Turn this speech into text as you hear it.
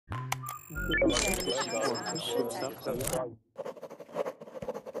Oh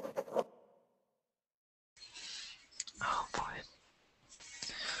boy.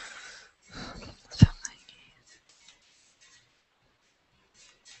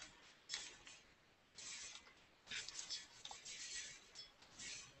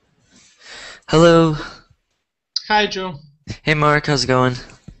 Hello. Hi, Joe. Hey Mark, how's it going?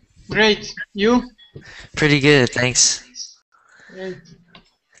 Great. You? Pretty good, thanks. Great.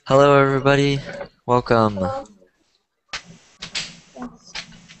 Hello everybody. Welcome.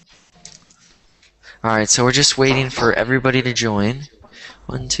 Alright, so we're just waiting for everybody to join.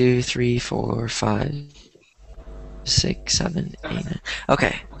 1, 2, 3, 4, 5, 6, 7, 8, 9.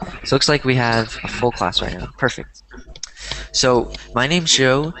 Okay, so looks like we have a full class right now. Perfect. So, my name's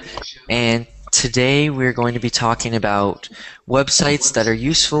Joe, and today we're going to be talking about websites that are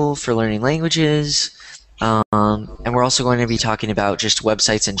useful for learning languages, and we're also going to be talking about just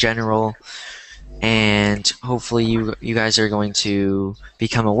websites in general, and hopefully you guys are going to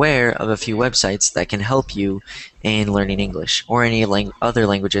become aware of a few websites that can help you in learning English or any other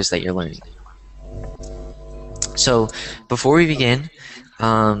languages that you're learning. So before we begin,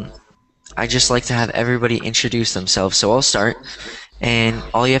 I just like to have everybody introduce themselves. So I'll start, and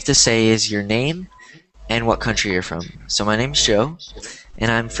all you have to say is your name and what country you're from. So my name's Joe,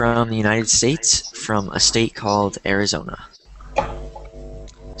 and I'm from the United States, from a state called Arizona.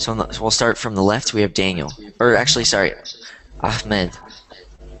 So we'll start from the left. We have Daniel, or actually, sorry, Ahmed.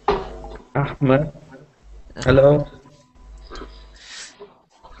 Ahmed. Hello.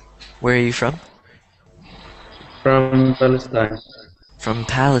 Where are you from? From Palestine. From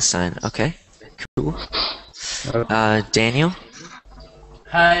Palestine. Okay, cool. Daniel.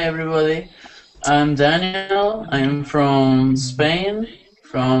 Hi everybody, I'm Daniel. I'm from Spain,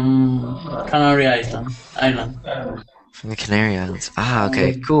 from Canary Island. From the Canary Islands. Ah,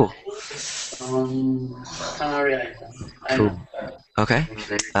 okay, cool. From Canary Island. Cool. Okay.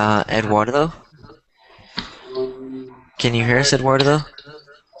 Eduardo. Can you hear us, Eduardo?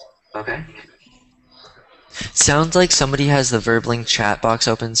 Okay. Sounds like somebody has the Verbling chat box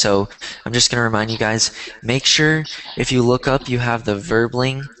open, so I'm just going to remind you guys, make sure if you look up you have the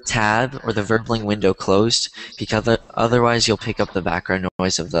Verbling tab or the Verbling window closed, because otherwise you'll pick up the background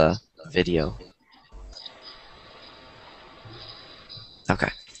noise of the video.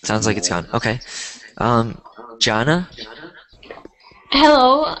 Okay, sounds like it's gone. Okay. Jana?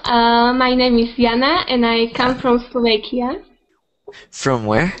 Hello, my name is Jana and I come from Slovakia. From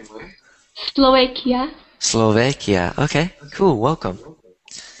where? Slovakia. Slovakia. Okay, cool, welcome.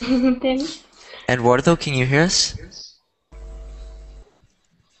 Thanks. Eduardo, can you hear us?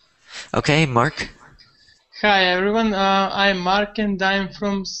 Okay, Mark? Hi, everyone. I'm Mark and I'm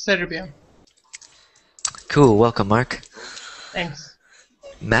from Serbia. Cool, welcome, Mark. Thanks.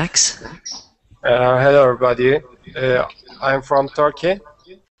 Max? Hello, everybody. I'm from Turkey.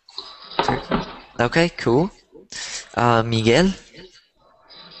 Okay, cool. Miguel?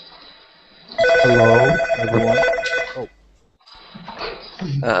 Hello, everyone. Oh.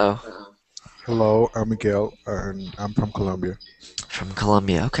 Uh-oh. Hello, I'm Miguel, and I'm from Colombia. From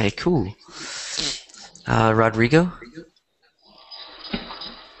Colombia. Okay, cool. Rodrigo?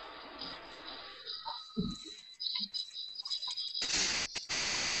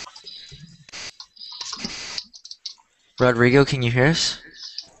 Rodrigo, can you hear us?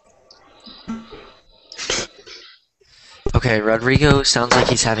 Okay, Rodrigo sounds like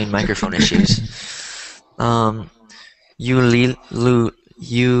he's having microphone issues. Yulia?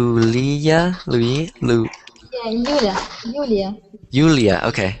 Yeah, Julia. Yulia,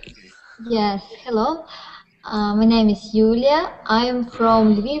 okay. Yes, hello. My name is Julia. I'm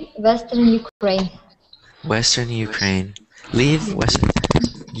from Lviv, Western Ukraine. Western Ukraine. Leave Western.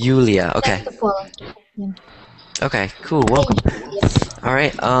 Yulia, okay. Next to Poland. Yeah. Okay, cool, welcome.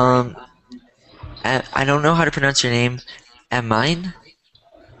 Alright, I don't know how to pronounce your name. Amine?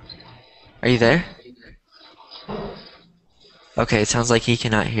 Are you there? Okay, it sounds like he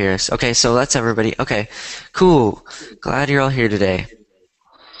cannot hear us. Okay, so that's everybody. Okay, cool. Glad you're all here today.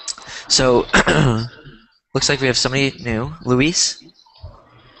 So, looks like we have somebody new. Luis?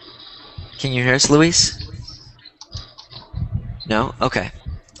 Can you hear us, Luis? No? Okay.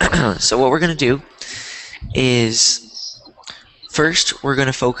 So what we're going to do is, first, we're going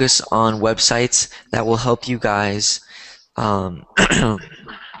to focus on websites that will help you guys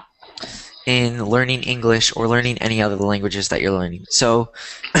in learning English or learning any other languages that you're learning. So,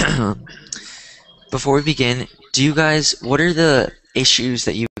 before we begin, what are the issues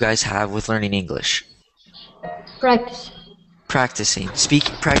that you guys have with learning English? Practice. Practicing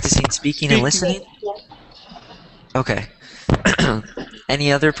speaking and listening? Yeah. Okay.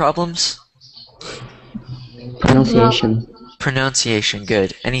 Any other problems? Pronunciation. Pronunciation,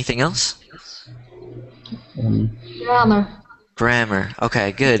 good. Anything else? Grammar. Grammar.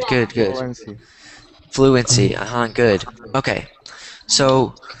 Okay, good, good, good. Fluency. Fluency. Good. Okay.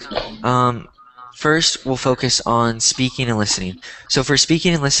 So, first we'll focus on speaking and listening. So for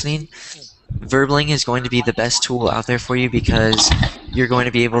speaking and listening, Verbling is going to be the best tool out there for you because you're going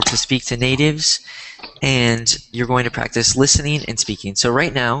to be able to speak to natives and you're going to practice listening and speaking. So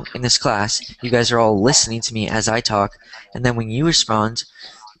right now in this class, you guys are all listening to me as I talk, and then when you respond,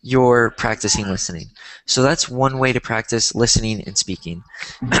 you're practicing listening. So that's one way to practice listening and speaking.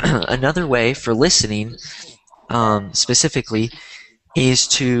 Another way for listening specifically is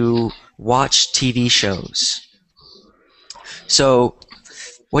to watch TV shows. So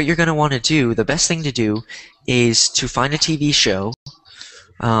what you're going to want to do, the best thing to do, is to find a TV show.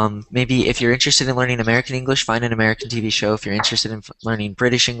 Maybe if you're interested in learning American English, find an American TV show. If you're interested in learning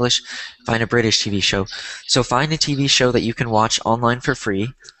British English, find a British TV show. So find a TV show that you can watch online for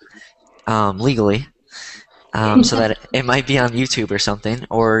free, legally, so that it might be on YouTube or something,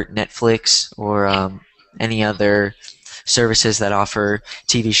 or Netflix, or any other services that offer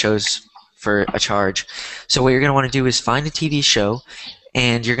TV shows for a charge. So what you're going to want to do is find a TV show,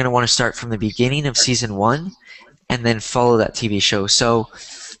 and you're going to want to start from the beginning of season 1 and then follow that TV show. So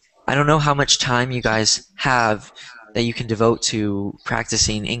I don't know how much time you guys have that you can devote to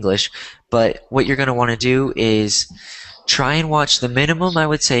practicing English, but what you're going to want to do is try and watch, the minimum I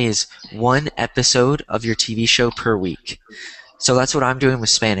would say is 1 episode of your TV show per week. So that's what I'm doing with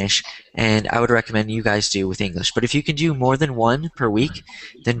Spanish, and I would recommend you guys do with English. But if you can do more than 1 per week,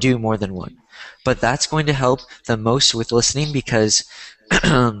 then do more than 1. But that's going to help the most with listening because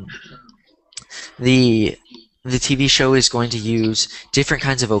the TV show is going to use different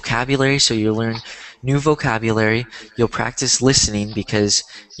kinds of vocabulary, so you'll learn new vocabulary. You'll practice listening because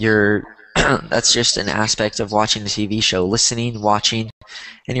that's just an aspect of watching the TV show, listening, watching,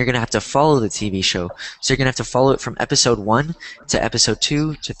 and you're going to have to follow the TV show. So you're going to have to follow it from episode 1 to episode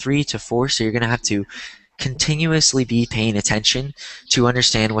 2 to 3 to 4, so you're going to have to continuously be paying attention to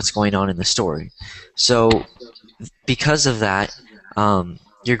understand what's going on in the story. So because of that,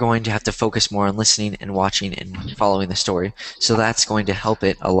 you're going to have to focus more on listening and watching and following the story. So that's going to help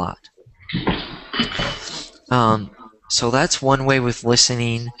it a lot. So that's one way with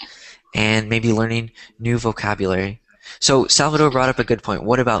listening and maybe learning new vocabulary. So Salvador brought up a good point.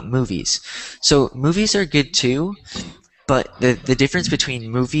 What about movies? So movies are good too, but the difference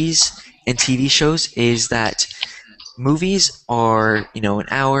between movies and TV shows is that movies are, an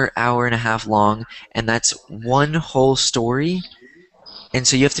hour, hour and a half long, and that's one whole story. And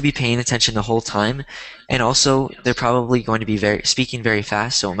so you have to be paying attention the whole time. And also, they're probably going to be speaking very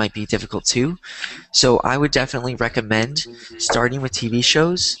fast, so it might be difficult too. So I would definitely recommend starting with TV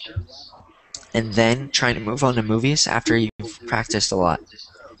shows and then trying to move on to movies after you've practiced a lot.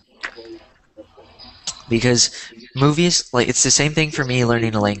 Because movies, it's the same thing for me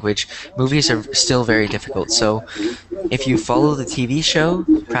learning a language. Movies are still very difficult. So if you follow the TV show,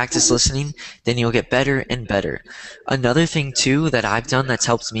 practice listening, then you'll get better and better. Another thing too that I've done that's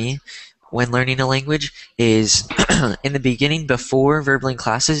helped me when learning a language is in the beginning, before Verbling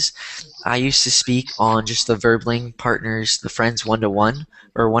classes, I used to speak on just the Verbling partners, the friends one-to-one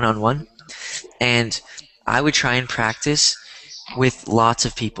or one-on-one, and I would try and practice with lots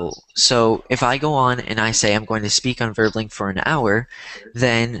of people. So if I go on and I say I'm going to speak on Verbling for an hour,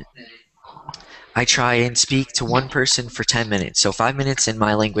 then I try and speak to one person for 10 minutes. So 5 minutes in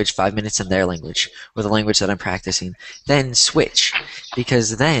my language, 5 minutes in their language, or the language that I'm practicing. Then switch,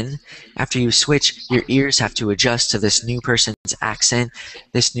 because then after you switch, your ears have to adjust to this new person's accent,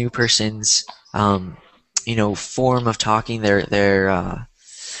 this new person's form of talking, their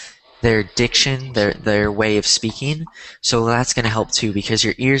diction, their way of speaking. So that's going to help too, because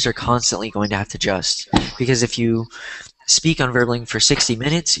your ears are constantly going to have to adjust. Because if you speak on Verbling for 60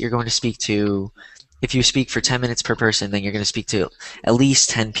 minutes, you're going to speak to, if you speak for 10 minutes per person, then you're going to speak to at least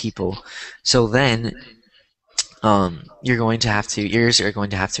 10 people. So then your ears are going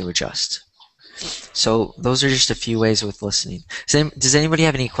to have to adjust. So those are just a few ways with listening. Does anybody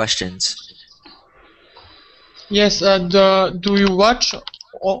have any questions? Yes, do you watch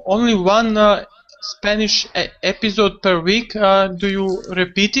only one Spanish episode per week? Do you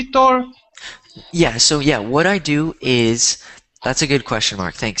repeat it or? Yeah, what I do is, that's a good question,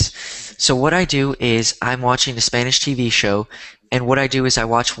 Mark, thanks. So what I do is I'm watching a Spanish TV show, and what I do is I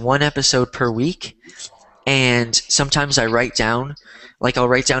watch one episode per week, and sometimes I write down, I'll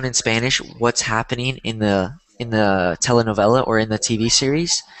write down in Spanish what's happening in the telenovela or in the TV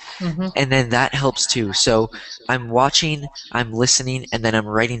series, and then that helps too. So I'm watching, I'm listening, and then I'm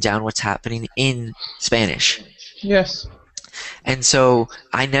writing down what's happening in Spanish. Yes. And so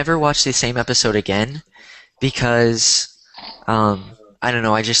I never watch the same episode again because I don't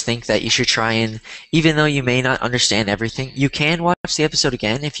know, I just think that you should try and, even though you may not understand everything, you can watch the episode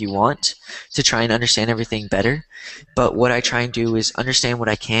again if you want to try and understand everything better. But what I try and do is understand what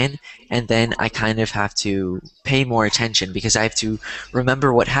I can, and then I kind of have to pay more attention because I have to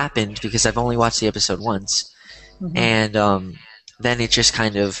remember what happened because I've only watched the episode once. And then it just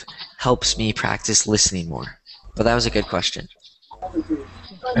kind of helps me practice listening more. But that was a good question.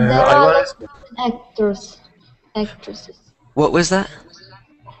 But there I are want actresses. What was that?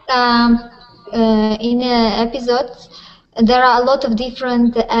 In episodes, there are a lot of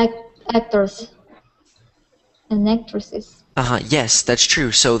different actors and actresses. Yes, that's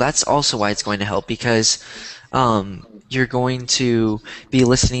true. So that's also why it's going to help because you're going to be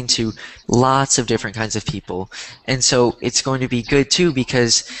listening to lots of different kinds of people. And so it's going to be good too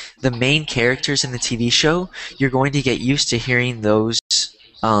because the main characters in the TV show, you're going to get used to hearing those,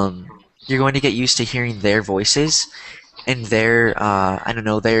 you're going to get used to hearing their voices and their, I don't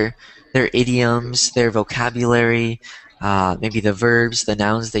know, their idioms, their vocabulary, maybe the verbs, the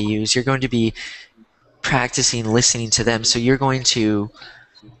nouns they use. You're going to be practicing listening to them. So you're going to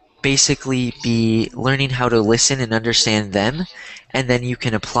basically be learning how to listen and understand them, and then you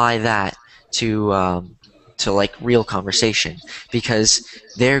can apply that to like real conversation because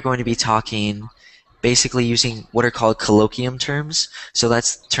they're going to be talking basically using what are called colloquium terms. So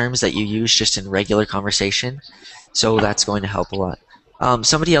that's terms that you use just in regular conversation. So that's going to help a lot.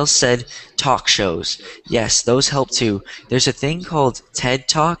 Somebody else said talk shows. Yes, those help too. There's a thing called TED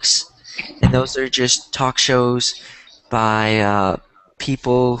Talks, and those are just talk shows by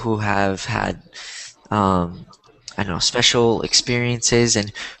people who have had, I don't know, special experiences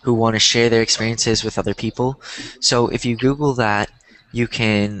and who want to share their experiences with other people. So if you Google that, you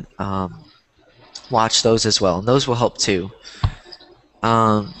can watch those as well, and those will help too.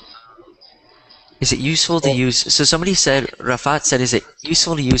 Is it useful to use, so somebody said, Rafat said, is it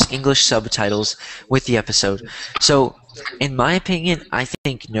useful to use English subtitles with the episode? So, in my opinion, I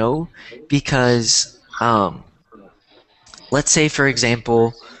think no, because, let's say, for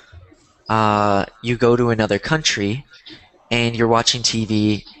example, you go to another country, and you're watching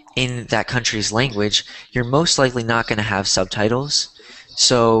TV in that country's language, you're most likely not going to have subtitles.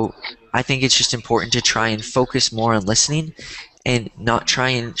 So, I think it's just important to try and focus more on listening, and not try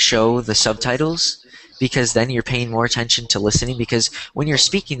and show the subtitles because then you're paying more attention to listening because when you're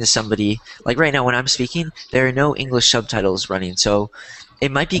speaking to somebody, like right now when I'm speaking, there are no English subtitles running. So it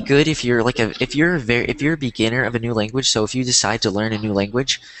might be good if you're like if you're a beginner of a new language, so if you decide to learn a new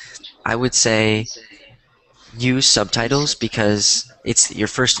language, I would say use subtitles because it's your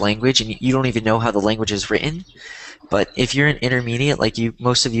first language and you don't even know how the language is written. But if you're an intermediate like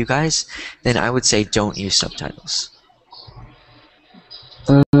most of you guys, then I would say don't use subtitles.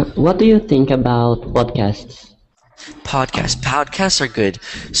 What do you think about podcasts? Podcasts are good.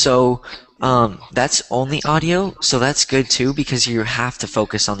 So that's only audio, so that's good too because you have to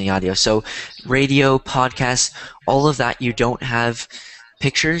focus on the audio. So radio, podcasts, all of that you don't have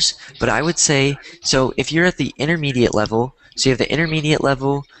pictures, but I would say, so if you're at the intermediate level, so you have the intermediate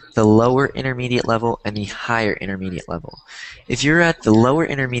level, the lower intermediate level, and the higher intermediate level. If you're at the lower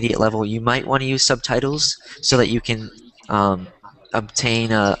intermediate level, you might want to use subtitles so that you can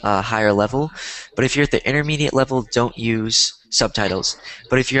obtain a higher level. But if you're at the intermediate level, don't use subtitles.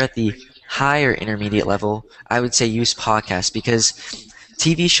 But if you're at the higher intermediate level, I would say use podcasts because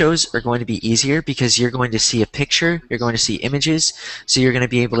TV shows are going to be easier because you're going to see a picture, you're going to see images, so you're going to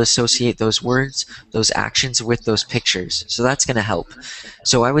be able to associate those words, those actions with those pictures. So that's going to help.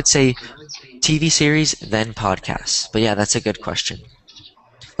 So I would say TV series, then podcasts. But yeah, that's a good question.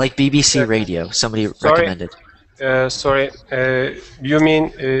 Like BBC Radio, somebody recommended. Sorry, you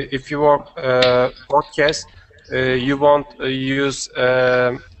mean if you work podcast, you won't use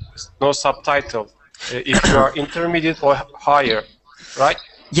no subtitle if you are intermediate or higher, right?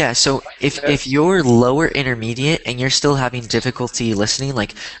 Yeah, so if you're lower intermediate and you're still having difficulty listening,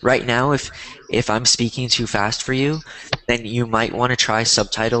 like right now if I'm speaking too fast for you, then you might want to try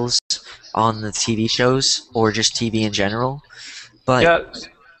subtitles on the TV shows or just TV in general. But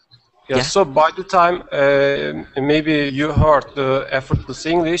yeah. So by the time maybe you heard the effortless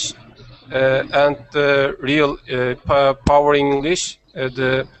English and the real power English,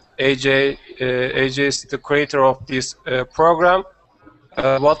 the AJ is the creator of this program.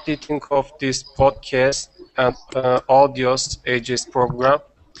 What do you think of this podcast and audios AJ's program?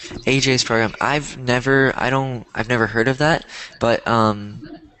 AJ's program. I've never heard of that, but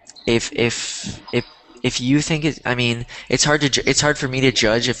if you think it, I mean, it's hard for me to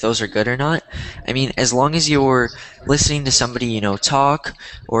judge if those are good or not. I mean, as long as you're listening to somebody, talk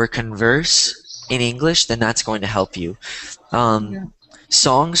or converse in English, then that's going to help you.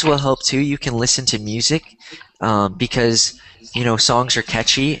 Songs will help too. You can listen to music because songs are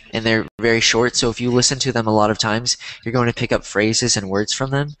catchy and they're very short. So if you listen to them a lot of times, you're going to pick up phrases and words from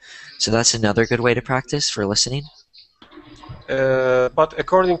them. So that's another good way to practice for listening. But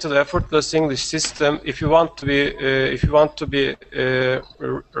according to the effortless English system, if you want to be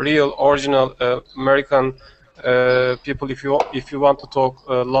real, original American people, if you want to talk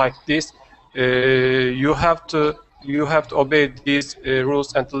like this, you have to obey these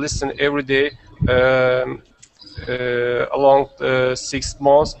rules and to listen every day along 6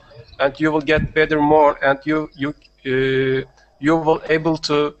 months, and you will get better more, and you will able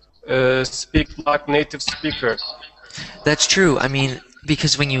to speak like native speaker. That's true. I mean,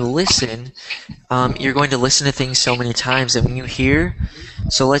 because when you listen, you're going to listen to things so many times, and when you hear,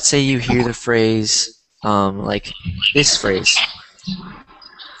 so let's say you hear the phrase, like this phrase,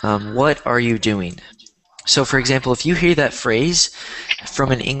 what are you doing? So for example, if you hear that phrase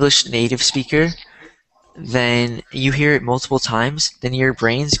from an English native speaker, then you hear it multiple times, then your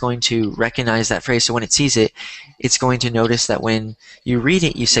brain's going to recognize that phrase. So when it sees it, it's going to notice that when you read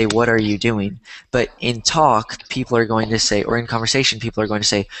it, you say, what are you doing? But in talk, people are going to say, or in conversation, people are going to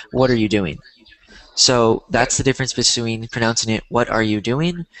say, what are you doing? So that's the difference between pronouncing it, what are you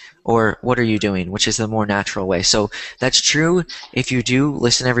doing, or what are you doing, which is the more natural way. So that's true. If you do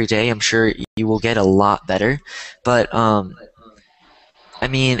listen every day, I'm sure you will get a lot better. But, I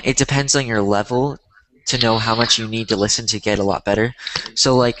mean, it depends on your level to know how much you need to listen to get a lot better.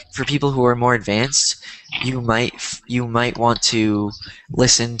 So like for people who are more advanced, you might want to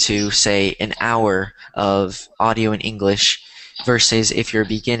listen to say an hour of audio in English versus if you're a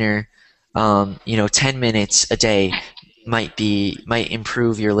beginner, 10 minutes a day might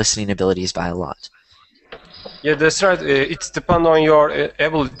improve your listening abilities by a lot. Yeah, that's right. It's depend on your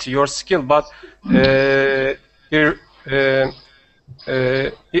ability, your skill, but here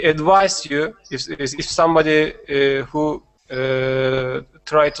he advise you if somebody who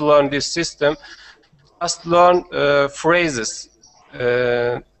try to learn this system, just learn phrases,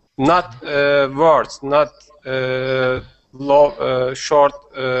 not words, not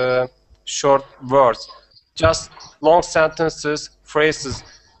short words, just long sentences, phrases.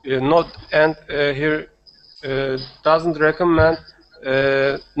 Here doesn't recommend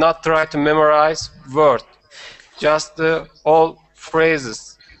not try to memorize words, just all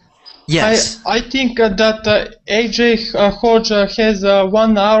phrases. Yes. I think that AJ Hodge has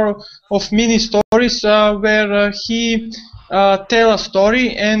 1 hour of mini stories where he tell a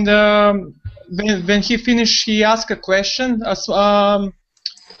story, and when he finish, he ask a question,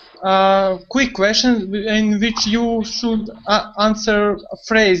 quick question in which you should answer a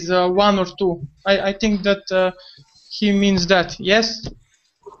phrase, 1 or 2. I think that he means that. Yes.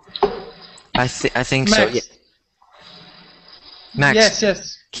 I think Max. so. Yeah. Max.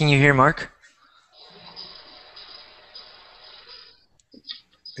 Yes. Can you hear Mark?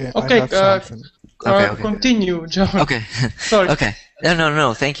 Yeah, Okay, I have something. Okay. Continue, John. Okay. Sorry. Okay.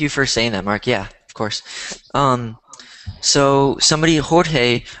 No. Thank you for saying that, Mark. Yeah, of course. So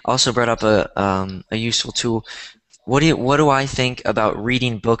Jorge also brought up a useful tool. What do I think about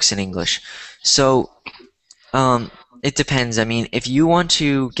reading books in English? So, it depends. I mean, if you want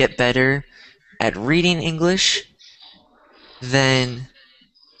to get better at reading English, then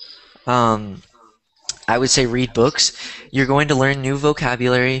I would say read books. You're going to learn new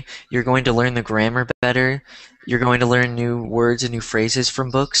vocabulary. You're going to learn the grammar better. You're going to learn new words and new phrases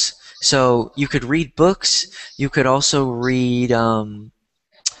from books. So you could read books. You could also read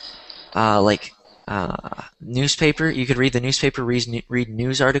newspaper. You could read the newspaper. Read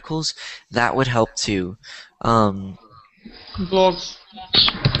news articles. That would help too. Blogs.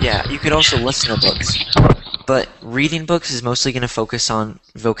 Yeah, you could also listen to books. But reading books is mostly going to focus on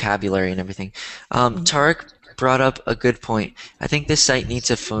vocabulary and everything. Tarek brought up a good point. I think this site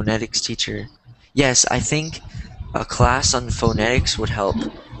needs a phonetics teacher. Yes, I think a class on phonetics would help.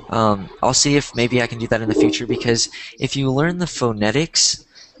 I'll see if maybe I can do that in the future, because if you learn the phonetics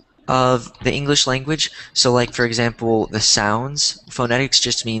of the English language, so like for example the sounds, phonetics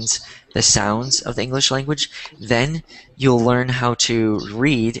just means the sounds of the English language, then you'll learn how to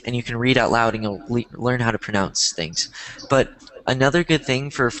read, and you can read out loud, and you'll learn how to pronounce things. But another good thing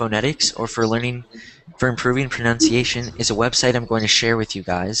for phonetics, or for improving pronunciation, is a website I'm going to share with you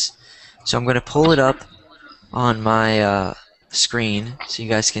guys. So I'm going to pull it up on my screen so you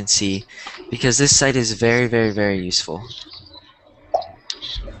guys can see, because this site is very, very, very useful.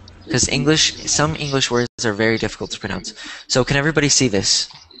 because some English words are very difficult to pronounce. So can everybody see this?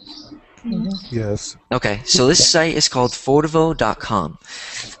 Yes. Okay, so this site is called Fortivo.com.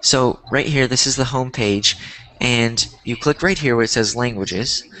 So right here, this is the home page, and you click right here where it says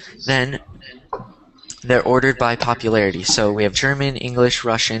languages. Then they're ordered by popularity. So we have German, English,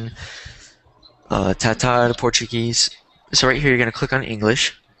 Russian, Tatar, Portuguese. So right here, you're going to click on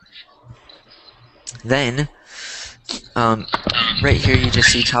English. Then, right here, you just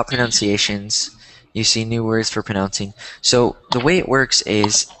see top pronunciations. You see new words for pronouncing. So the way it works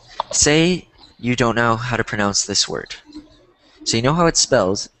is, say you don't know how to pronounce this word. So you know how it's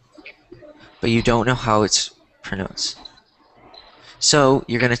spelled, but you don't know how it's pronounced. So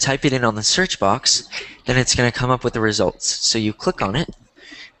you're going to type it in on the search box, then it's going to come up with the results. So you click on it,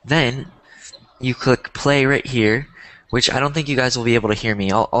 then you click play right here, which I don't think you guys will be able to hear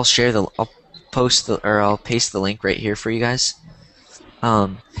me. I'll paste the link right here for you guys.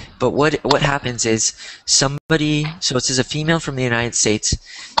 But what happens is somebody, so it says a female from the United States.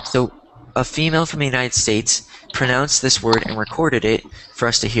 So a female from the United States pronounced this word and recorded it for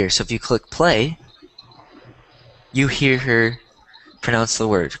us to hear. So if you click play, you hear her pronounce the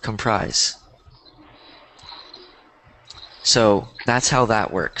word comprise. So that's how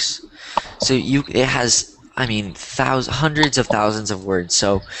that works. So it has, I mean, hundreds of thousands of words.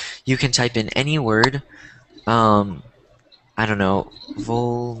 So you can type in any word. I don't know,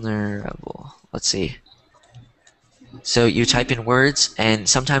 vulnerable. Let's see. So you type in words, and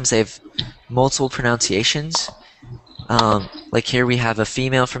sometimes they have multiple pronunciations. Like here we have a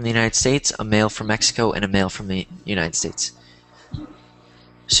female from the United States, a male from Mexico, and a male from the United States.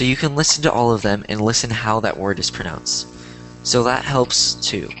 So you can listen to all of them and listen how that word is pronounced. So that helps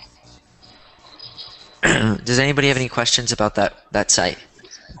too. Does anybody have any questions about that site?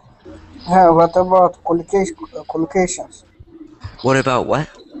 What about collocations? What about what?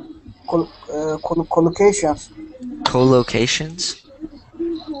 Collocations. Collocations?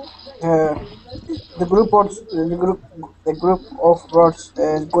 The group of words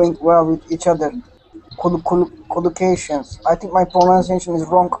going well with each other. Collocations. I think my pronunciation is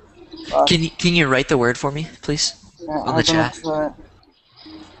wrong. Can you write the word for me, please, on the chat?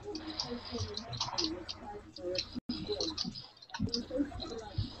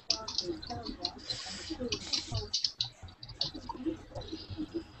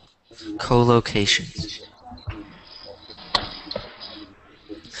 Collocation.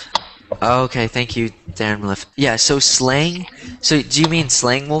 Okay, thank you, Darren Maliff. Yeah, so slang. So do you mean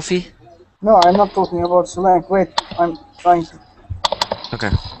slang, Wolfie? No, I'm not talking about slang. Wait, I'm trying to.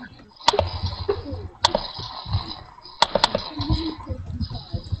 Okay.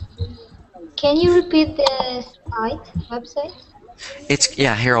 Can you repeat the website? It's,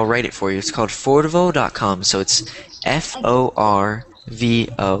 yeah, here, I'll write it for you. It's called Fortivo.com, so it's Forvo.com.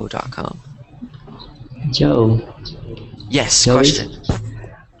 Joe. Yes, Joey? question.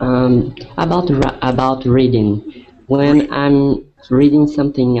 About reading. When I'm reading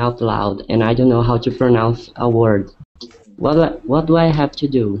something out loud and I don't know how to pronounce a word, what do I have to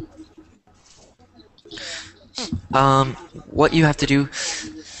do? What you have to do,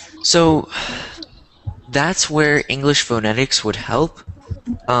 so that's where English phonetics would help.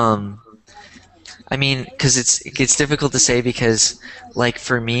 I mean, because it's difficult to say, because like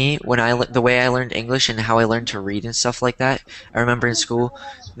for me, when the way I learned English and how I learned to read and stuff like that, I remember in school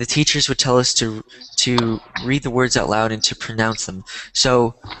the teachers would tell us to read the words out loud and to pronounce them.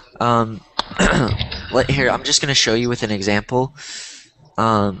 So here, I'm just going to show you with an example.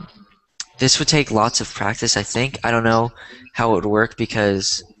 This would take lots of practice, I think. I don't know how it would work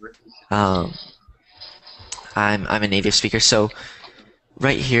because I'm a native speaker. So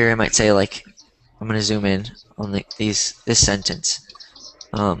right here, I might say, like, I'm going to zoom in on this sentence.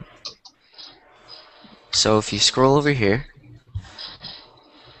 So if you scroll over here,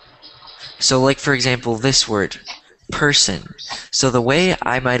 so like for example, this word, person. So the way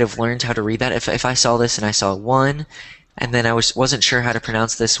I might have learned how to read that, if I saw this and I saw one, and then I wasn't sure how to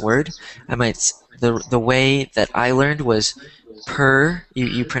pronounce this word, I might, the way that I learned was per,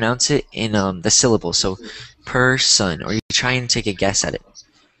 you pronounce it in the syllable, so person, or you try and take a guess at it.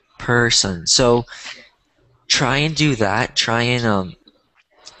 Person. So try and do that. Try and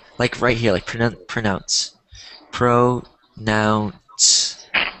like right here, like pronounce.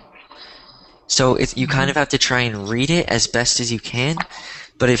 So you kind of have to try and read it as best as you can.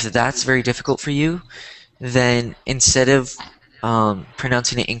 But if that's very difficult for you, then instead of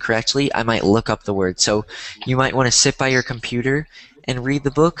pronouncing it incorrectly, I might look up the word. So you might want to sit by your computer and read the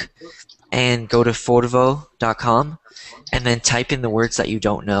book, and go to Fortivo.com and then type in the words that you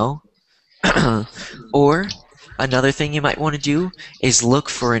don't know. Or another thing you might want to do is look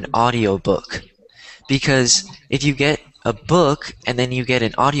for an audiobook. Because if you get a book and then you get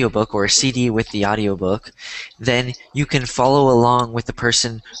an audiobook or a CD with the audiobook, then you can follow along with the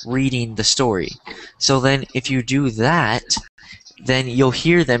person reading the story. So then if you do that, then you'll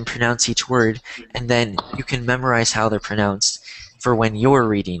hear them pronounce each word, and then you can memorize how they're pronounced for when you're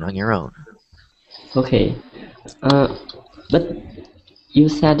reading on your own. Okay. But you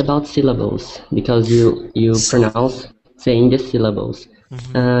said about syllables because you pronounce saying the syllables.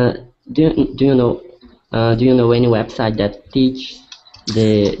 Do you know any website that teach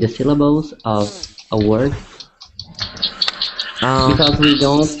the syllables of a word? Because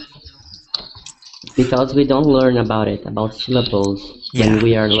we don't learn about syllables when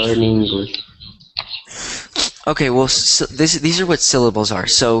we are learning English. Okay, well, these are what syllables are.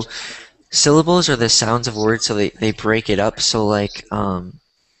 So syllables are the sounds of words, so they break it up. So like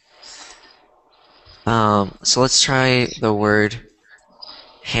so let's try the word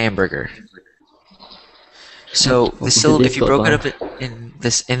hamburger. So the syllable, if you broke it up in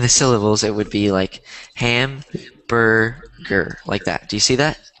the syllables, it would be like ham-burger, like that. Do you see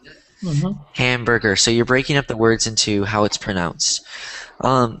that? Hamburger. So you're breaking up the words into how it's pronounced.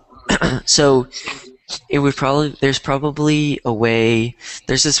 So it would there's probably a way.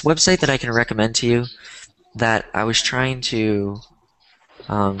 There's this website that I can recommend to you that I was trying to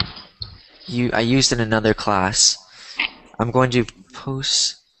I used in another class. I'm going to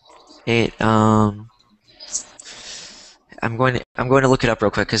post it. I'm going to look it up real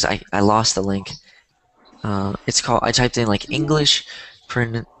quick because I lost the link. It's called. I typed in like English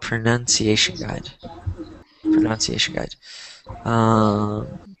pronunciation guide.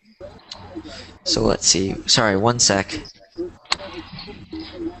 So let's see. Sorry, one sec.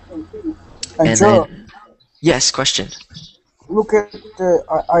 And then, yes, question. Look at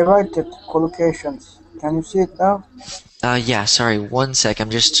I write it collocations. Can you see it now? Yeah. Sorry, one sec.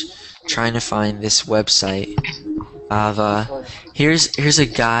 I'm just trying to find this website. Here's a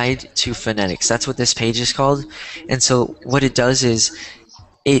guide to phonetics. That's what this page is called. And so what it does is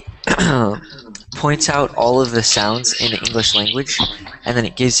it points out all of the sounds in the English language, and then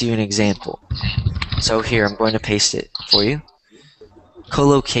it gives you an example. So here, I'm going to paste it for you.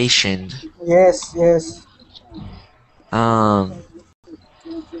 Collocation. Yes, yes.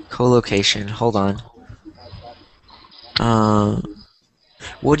 Collocation. Hold on.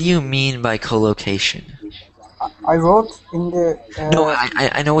 What do you mean by collocation? I wrote in the. No,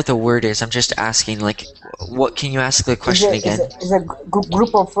 I know what the word is. I'm just asking, like, what? Can you ask the question again? Is a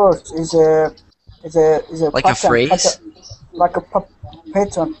group of words. Is a like pattern, a phrase. Like a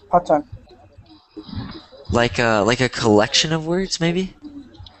pattern. Like a collection of words, maybe.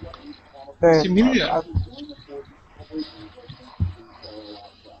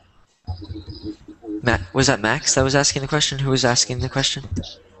 Was that Max that was asking the question? Who was asking the question?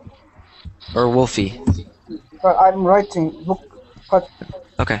 Or Wolfie? I'm writing book.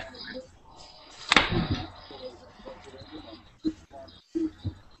 Okay.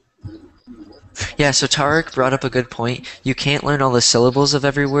 Yeah, so Tarek brought up a good point. You can't learn all the syllables of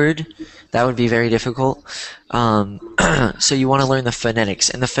every word. That would be very difficult. So you want to learn the phonetics.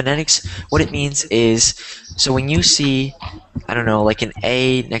 And the phonetics, what it means is, so when you see, I don't know, like an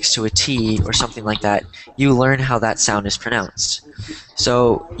A next to a T or something like that, you learn how that sound is pronounced.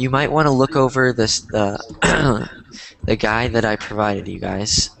 So you might want to look over the guide that I provided you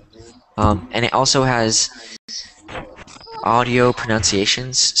guys. And it also has audio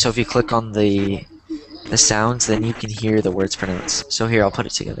pronunciations. So if you click on the sounds, then you can hear the words pronounced. So here, I'll put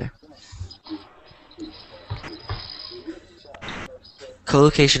it together.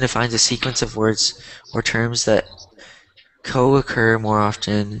 Collocation defines a sequence of words or terms that co-occur more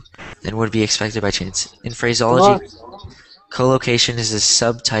often than would be expected by chance. In phraseology, collocation is a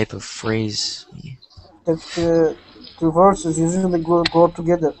subtype of phrase. The words usually go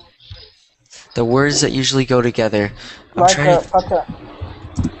together. The words that usually go together. Like a pattern.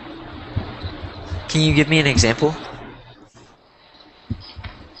 Can you give me an example?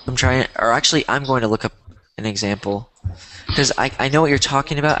 I'm going to look up an example. Because I know what you're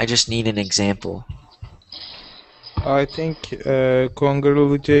talking about, I just need an example. I think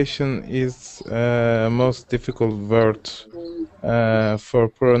congratulation is most difficult word for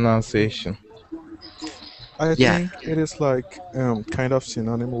pronunciation. I think it is like kind of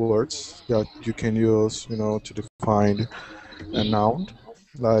synonym words that you can use, to define a noun,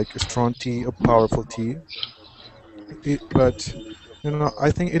 like a strong T, a powerful T. But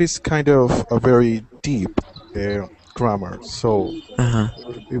I think it is kind of a very deep grammar, so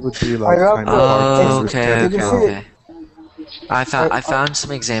it would be like kind of hard to understand. Okay. I found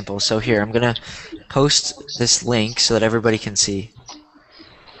some examples. So here, I'm gonna post this link so that everybody can see.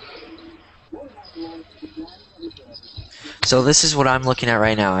 So this is what I'm looking at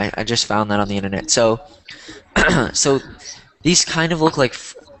right now. I just found that on the internet. So, so these kind of look like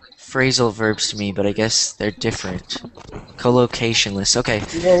phrasal verbs to me, but I guess they're different. Collocation list. Okay,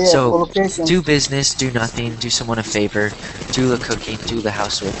 Yeah, so collocation. do business, do nothing, do someone a favor, do the cooking, do the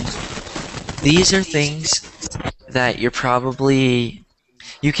housework. These are things that you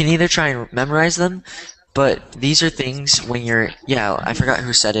can either try and memorize them, but these are things when you're, yeah, I forgot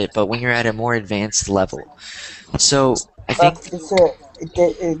who said it, but when you're at a more advanced level. So I think But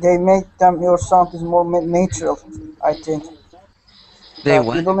they make them, your sound is more natural, I think. they You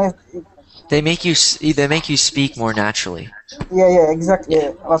what? don't have, They make you speak more naturally. yeah, exactly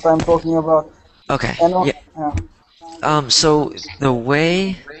what I'm talking about. Okay. And, Yeah. So the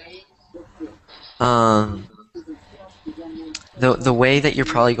way the way that you're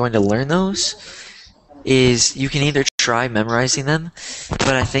probably going to learn those is you can either try memorizing them,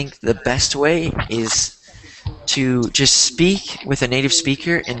 but I think the best way is to just speak with a native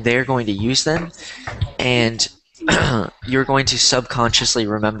speaker and they're going to use them, and you're going to subconsciously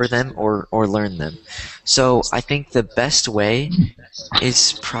remember them or learn them. So I think the best way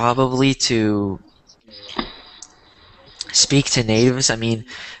is probably to speak to natives. I mean,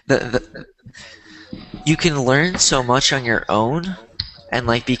 you can learn so much on your own and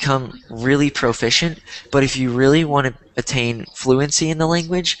like become really proficient, but if you really want to attain fluency in the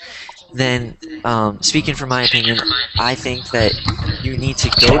language, then speaking from my opinion, I think that you need to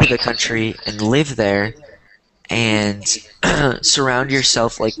go to the country and live there and surround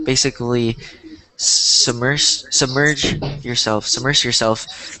yourself, like basically submerge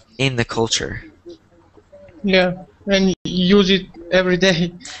yourself in the culture. Yeah, and use it every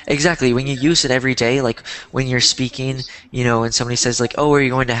day. Exactly. When you use it every day, like when you're speaking, you know, and somebody says like, "Oh, are you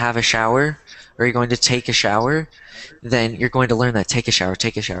going to have a shower? Or are you going to take a shower?" Then you're going to learn that take a shower,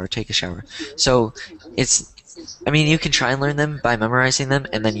 take a shower, take a shower. So I mean, you can try and learn them by memorizing them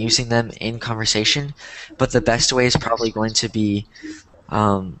and then using them in conversation, but the best way is probably going to be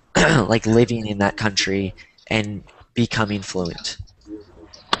like living in that country and becoming fluent.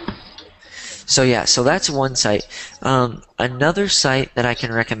 So yeah, so that's one site. Another site that I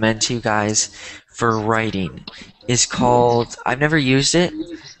can recommend to you guys for writing is called, I've never used it,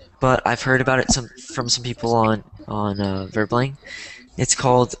 but I've heard about it from some people on Verbling. It's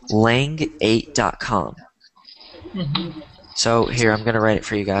called lang8.com. So here, I'm gonna write it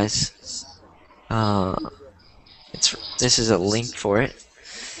for you guys. This is a link for it.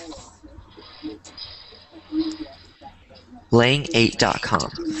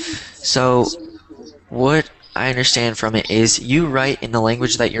 lang8.com. So what I understand from it is you write in the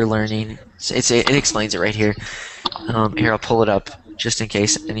language that you're learning. It explains it right here. Here, I'll pull it up just in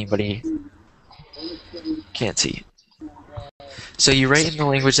case anybody can't see. So you write in the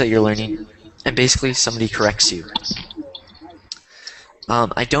language that you're learning, and basically somebody corrects you.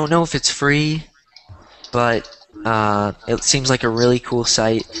 I don't know if it's free, but it seems like a really cool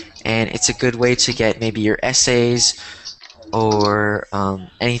site, and it's a good way to get maybe your essays or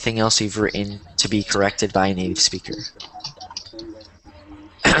anything else you've written to be corrected by a native speaker.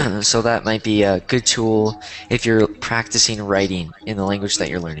 So that might be a good tool if you're practicing writing in the language that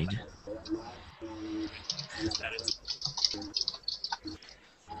you're learning.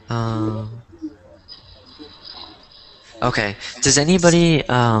 Okay, does anybody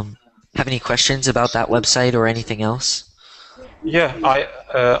have any questions about that website or anything else? Yeah,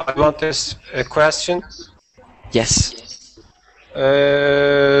 I want this question. Yes.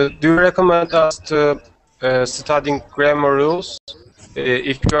 Do you recommend us to studying grammar rules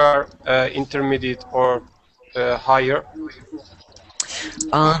if you are intermediate or higher?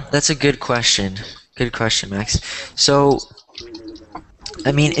 That's a good question. Good question, Max. So,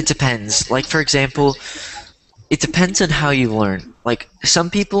 I mean, it depends. Like, for example, it depends on how you learn. Like, some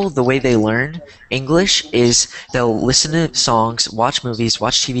people, the way they learn English is they'll listen to songs, watch movies,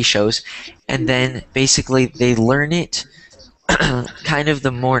 watch TV shows, and then basically they learn it kind of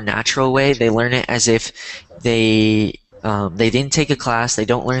the more natural way. They learn it as if they didn't take a class, they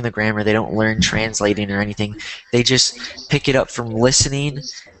don't learn the grammar, they don't learn translating or anything. They just pick it up from listening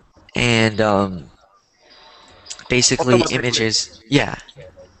and basically images. Yeah,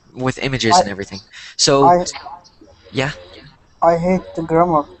 with images and everything. So, yeah. I hate the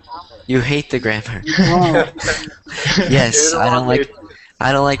grammar. You hate the grammar. No. Yes, I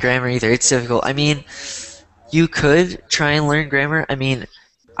don't like grammar either. It's difficult. I mean, you could try and learn grammar. I mean,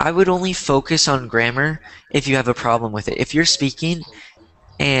 I would only focus on grammar if you have a problem with it. If you're speaking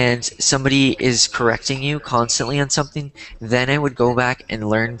and somebody is correcting you constantly on something, then I would go back and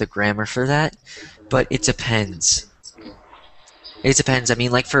learn the grammar for that. but it depends. It depends. I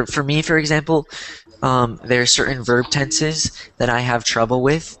mean, like for me, for example, there are certain verb tenses that I have trouble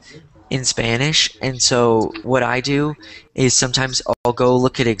with in Spanish, and so what I do is sometimes I'll go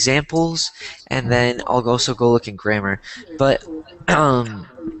look at examples, and then I'll also go look at grammar. But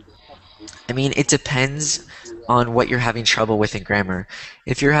I mean, it depends on what you're having trouble with in grammar.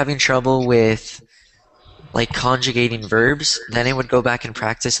 If you're having trouble with like conjugating verbs, then I would go back and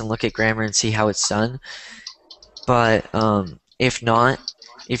practice and look at grammar and see how it's done. But if not,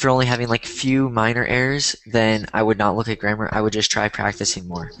 if you're only having like few minor errors, then I would not look at grammar. I would just try practicing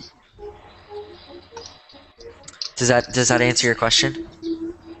more. Does that answer your question,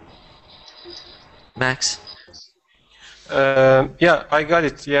 Max? Yeah, I got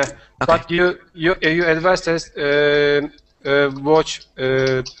it. Yeah, Okay. but you advised us watch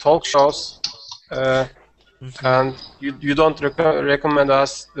talk shows, and you don't recommend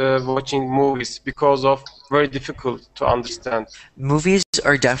us watching movies because of very difficult to understand. Movies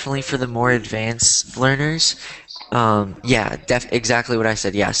are definitely for the more advanced learners. Yeah, exactly what I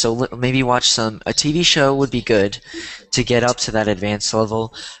said. Yeah, so maybe watch a TV show would be good to get up to that advanced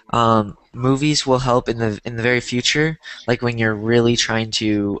level. Movies will help in the very future, like when you're really trying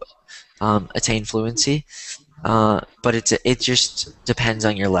to attain fluency. But it just depends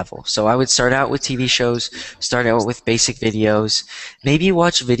on your level. So I would start out with TV shows, start out with basic videos, maybe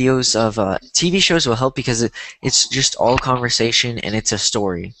watch videos of TV shows will help because it's just all conversation and it's a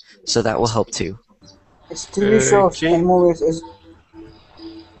story, so that will help too. It's TV shows and movies is.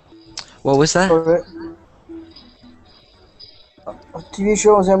 What was that? Sorry. TV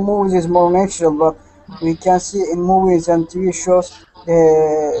shows and movies is more natural, but we can see in movies and TV shows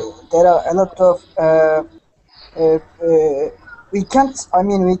there are a lot of we can't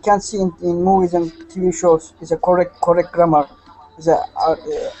see in movies and TV shows is a correct grammar. Is a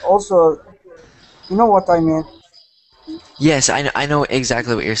also, you know what I mean? Yes, I know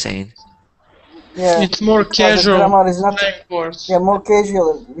exactly what you're saying. Yeah, it's more casual. Grammar is not. Words. Yeah, more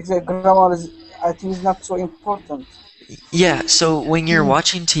casual. Because grammar is, I think, is not so important. Yeah, so when you're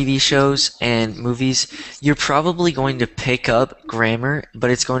watching TV shows and movies, you're probably going to pick up grammar, but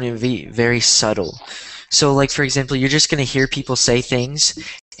it's going to be very subtle. So, like, for example, you're just going to hear people say things,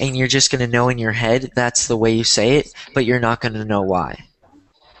 and you're just going to know in your head that's the way you say it, but you're not going to know why.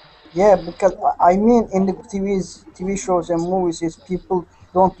 Yeah, because I mean, in the TV shows and movies, is people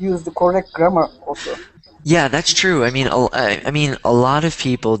don't use the correct grammar also. Yeah, that's true. I mean, a lot of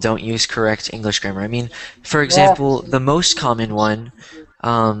people don't use correct English grammar. I mean, for example, the most common one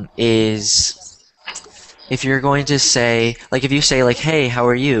is if you're going to say, like, if you say, like, hey, how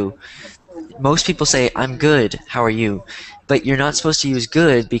are you? Most people say, I'm good, how are you? But you're not supposed to use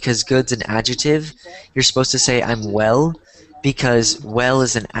good because good's an adjective. You're supposed to say, I'm well, because well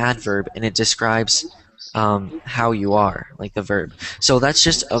is an adverb and it describes how you are, like the verb. So that's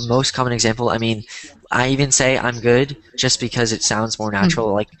just a most common example. I mean, I even say I'm good just because it sounds more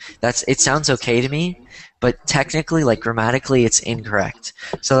natural. Like it sounds okay to me, but technically, like grammatically, it's incorrect.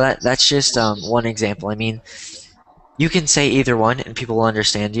 So that's just one example. I mean, you can say either one and people will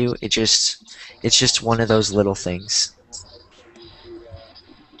understand you. It's just one of those little things.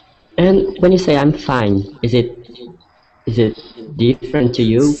 And when you say I'm fine, is it different to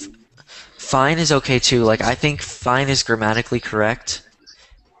you? Fine is okay too. Like, I think fine is grammatically correct.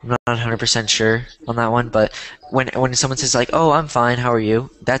 I'm not 100% sure on that one, but when someone says like, "Oh, I'm fine. How are you?"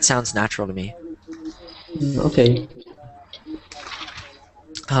 that sounds natural to me. Okay.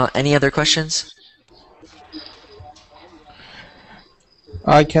 Any other questions?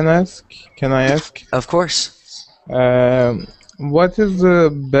 Can I ask? Of course. What is the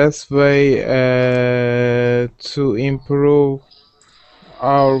best way to improve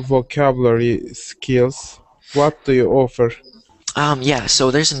our vocabulary skills? What do you offer? Yeah,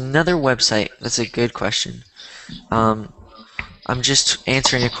 so there's another website. That's a good question. I'm just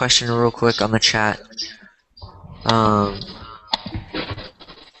answering a question real quick on the chat.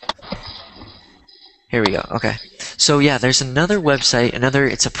 Here we go. Okay. So yeah, there's another website.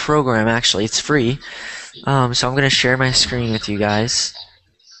 It's a program actually. It's free. So I'm gonna share my screen with you guys,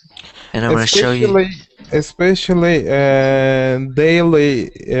 and I'm gonna show you. Especially daily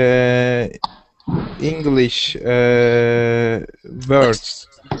English words.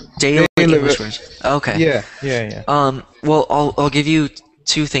 Daily English words. Okay. Yeah. Well, I'll give you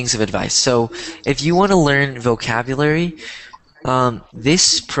two things of advice. So, if you want to learn vocabulary,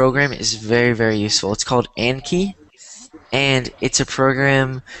 this program is very, very useful. It's called Anki, and it's a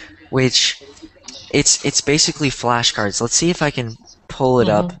program which it's basically flashcards. Let's see if I can pull it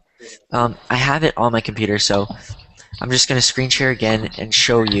up. I have it on my computer, so I'm just going to screen share again and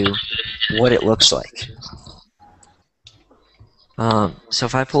show you what it looks like. So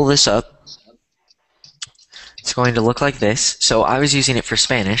if I pull this up, it's going to look like this. So I was using it for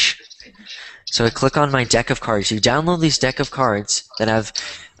Spanish. So I click on my deck of cards. You download these deck of cards that have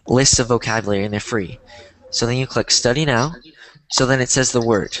lists of vocabulary and they're free. So then you click Study Now. So then it says the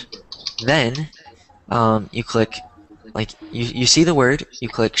word. Then you click, like, you see the word, you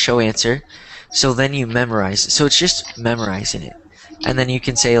click Show Answer. So then you memorize. So it's just memorizing it. And then you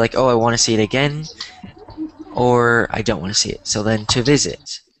can say, like, oh, I want to see it again, or I don't want to see it. So then to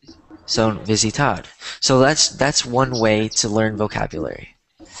visit. So visitar. So that's one way to learn vocabulary.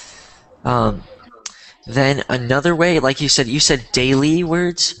 Then another way, like you said daily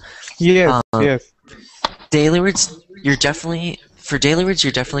words. Yes, yes. Daily words, for daily words,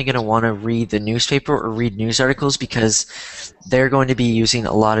 you're definitely going to want to read the newspaper or read news articles because they're going to be using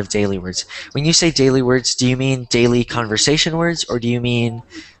a lot of daily words. When you say daily words, do you mean daily conversation words, or do you mean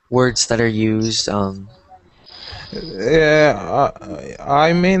words that are used? I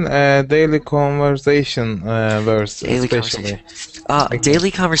mean daily conversation words, Daily especially.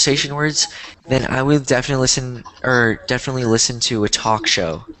 Daily conversation words. Then I would definitely listen to a talk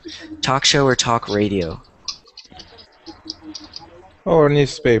show or talk radio. Or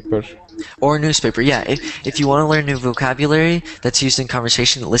newspaper. Or newspaper, yeah. If you want to learn new vocabulary that's used in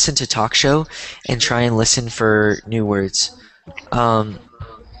conversation, listen to talk show and try and listen for new words.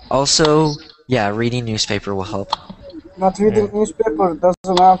 Also, yeah, reading newspaper will help. Not reading newspaper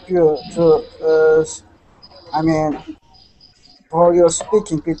doesn't help you to, for your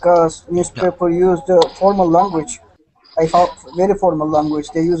speaking, because newspaper use the formal language. I found very formal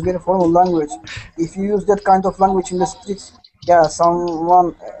language. They use very formal language. If you use that kind of language in the streets, yeah,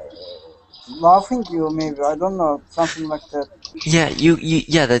 someone laughing you, maybe, I don't know, something like that. Yeah,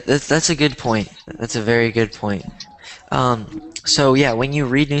 that's a good point. That's a very good point. So yeah, when you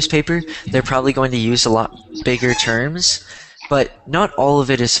read newspaper, they're probably going to use a lot bigger terms, but not all of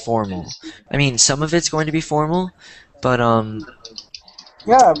it is formal. I mean, some of it's going to be formal, but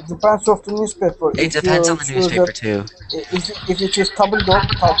yeah, depends of the newspaper. It depends on the newspaper too. If it is tabloid,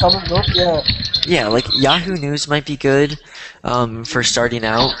 yeah. Yeah, like Yahoo News might be good for starting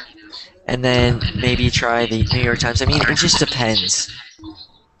out, and then maybe try the New York Times. I mean, it just depends.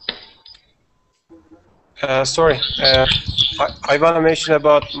 Sorry, I want to mention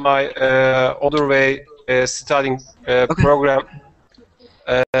about my other way studying program.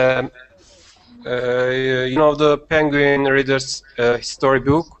 You know the Penguin Reader's history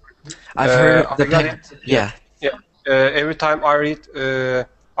book. I've heard of the Penguin. Yeah. Every time I read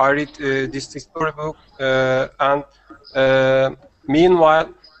this history book, and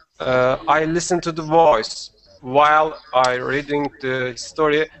meanwhile I listen to the voice while I reading the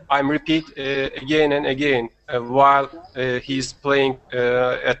story. I'm repeat again and again while he's playing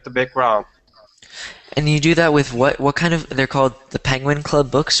at the background. And you do that with what kind of? They're called the Penguin Club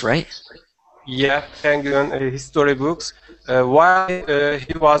books, right? Yeah, Penguin history books. While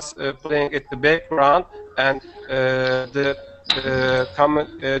he was playing at the background, and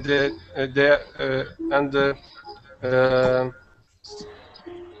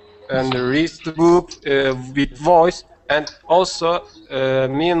and reads the book with voice, and also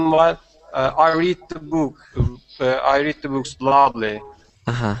meanwhile I read the book. I read the books loudly.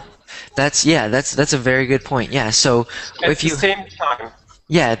 That's a very good point. Yeah, so At if you the same time.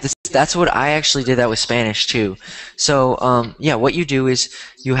 Yeah, that's what I actually did that with Spanish too. So yeah, what you do is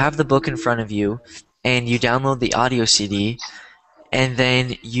you have the book in front of you, and you download the audio CD, and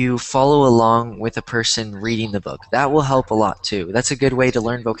then you follow along with a person reading the book. That will help a lot too. That's a good way to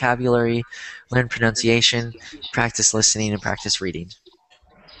learn vocabulary, learn pronunciation, practice listening, and practice reading.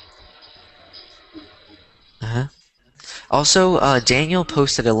 Also, Daniel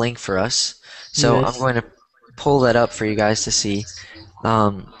posted a link for us, so Yes. I'm going to pull that up for you guys to see.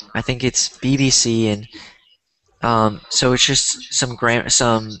 I think it's BBC, and so it's just some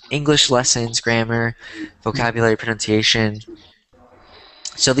English lessons, grammar, vocabulary, pronunciation.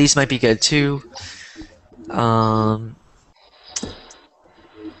 So these might be good too. I'm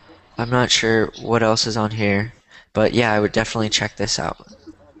not sure what else is on here, but yeah, I would definitely check this out.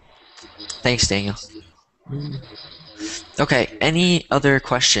 Thanks, Daniel. Okay, any other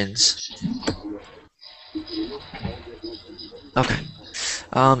questions? Okay.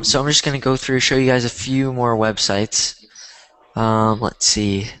 So I'm just going to go through, show you guys a few more websites. Let's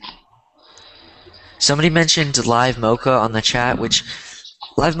see. Somebody mentioned LiveMocha on the chat, which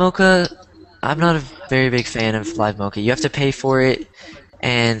LiveMocha, I'm not a very big fan of LiveMocha. You have to pay for it,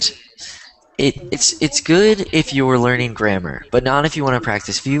 and it's good if you're learning grammar, but not if you want to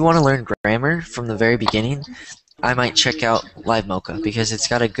practice. If you want to learn grammar from the very beginning, I might check out LiveMocha because it's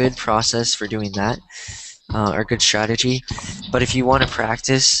got a good process for doing that, or good strategy. But if you want to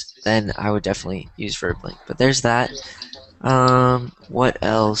practice, then I would definitely use VerbLink. But there's that. What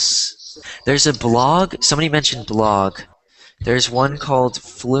else? There's a blog. Somebody mentioned blog. There's one called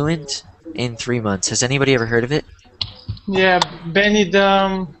Fluent in 3 months. Has anybody ever heard of it? Yeah, Benny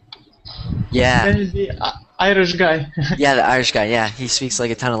the Irish guy. Yeah, the Irish guy. Yeah, he speaks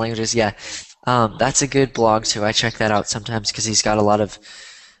like a ton of languages. Yeah, that's a good blog too. I check that out sometimes because he's got a lot of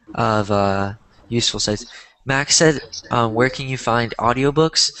useful sites. Max said, where can you find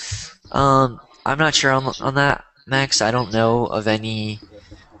audiobooks? I'm not sure on that, Max. I don't know of any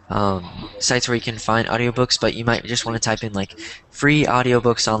sites where you can find audiobooks, but you might just want to type in like free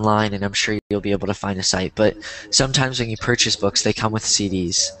audiobooks online, and I'm sure you'll be able to find a site. But sometimes when you purchase books, they come with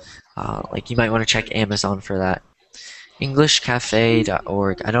CDs. Like you might want to check Amazon for that.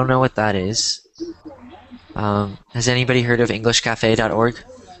 EnglishCafe.org. I don't know what that is. Has anybody heard of EnglishCafe.org?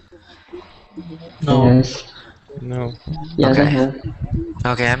 No. Yes. No. Yes, I Okay. have.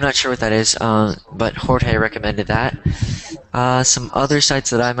 Okay, I'm not sure what that is, but Jorge recommended that. Some other sites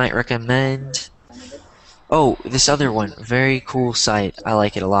that I might recommend. Oh, this other one. Very cool site. I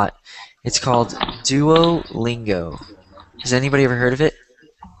like it a lot. It's called Duolingo. Has anybody ever heard of it?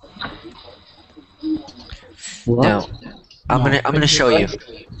 What? No. I'm gonna show you.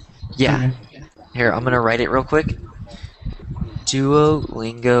 Yeah. Here, I'm gonna write it real quick.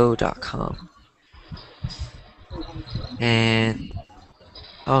 Duolingo.com. And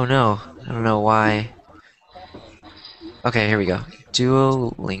oh no, I don't know why. Okay, here we go.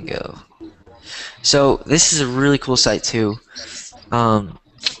 Duolingo. So this is a really cool site too.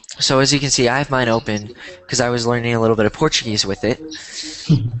 So as you can see, I have mine open because I was learning a little bit of Portuguese with it.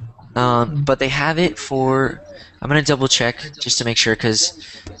 But they have it for. I'm gonna double check just to make sure because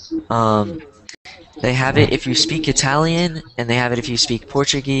they have it if you speak Italian, and they have it if you speak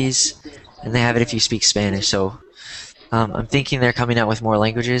Portuguese, and they have it if you speak Spanish. So I'm thinking they're coming out with more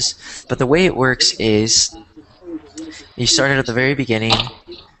languages. But the way it works is you start it at the very beginning,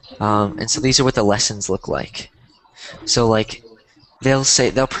 and so these are what the lessons look like. So like they'll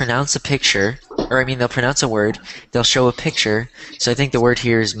pronounce a picture, or I mean they'll pronounce a word, they'll show a picture. So I think the word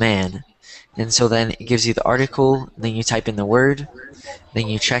here is man. And so then it gives you the article, then you type in the word, then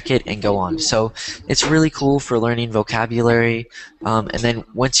you check it and go on. So it's really cool for learning vocabulary, and then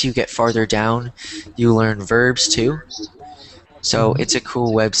once you get farther down, you learn verbs too. So it's a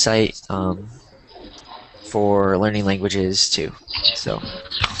cool website for learning languages too. So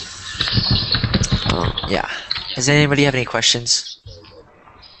yeah. Does anybody have any questions?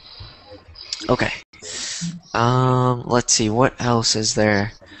 Okay. Let's see, what else is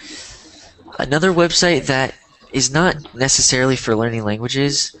there? Another website that is not necessarily for learning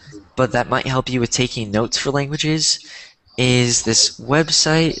languages, but that might help you with taking notes for languages, is this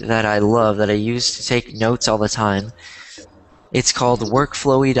website that I love, that I use to take notes all the time. It's called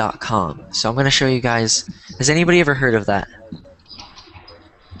workflowy.com. So I'm going to show you guys. Has anybody ever heard of that?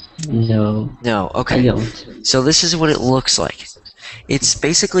 No. No, okay. I don't. So this is what it looks like. It's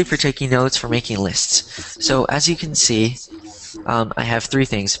basically for taking notes, for making lists. So as you can see, I have three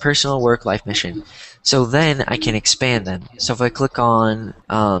things: personal, work, life, mission. So then I can expand them. So if I click on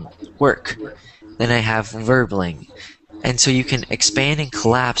work, then I have VerbLink. And so you can expand and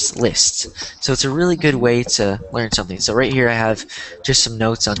collapse lists. So it's a really good way to learn something. So right here I have just some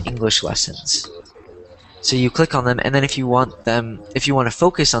notes on English lessons. So you click on them, and then if you want to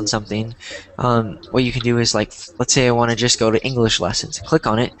focus on something, what you can do is, like, let's say I want to just go to English lessons. Click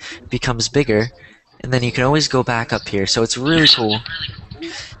on it, it becomes bigger, and then you can always go back up here. So it's really cool.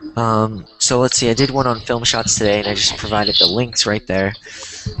 So let's see, I did one on film shots today, and I just provided the links right there.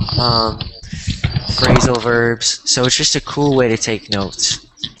 Phrasal verbs. So it's just a cool way to take notes.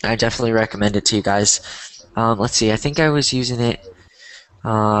 I definitely recommend it to you guys. Let's see, I think I was using it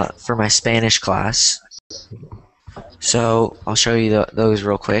for my Spanish class. So I'll show you those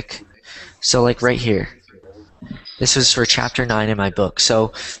real quick. So like right here, this was for chapter 9 in my book.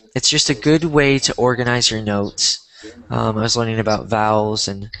 So it's just a good way to organize your notes. I was learning about vowels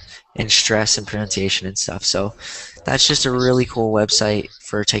and stress and pronunciation and stuff. So that's just a really cool website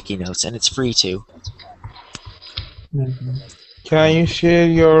for taking notes, and it's free too. Can you share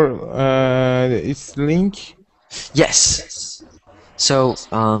your its link? Yes. So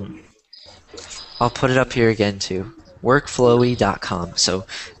I'll put it up here again too. Workflowy.com. So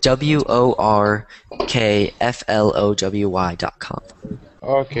WORKFLOWY.com.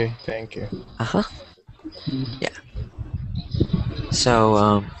 Okay, thank you. Yeah.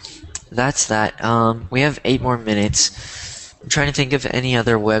 So that's that. We have 8 more minutes. I'm trying to think of any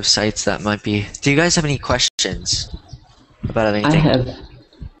other websites that might be. Do you guys have any questions about I anything? have.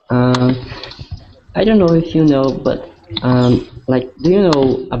 Um, I don't know if you know, but like, do you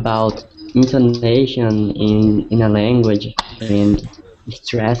know about intonation in a language and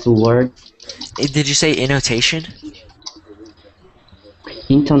stress words? Did you say innotation?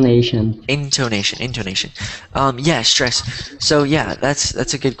 Intonation. Intonation. Yeah, stress. So yeah,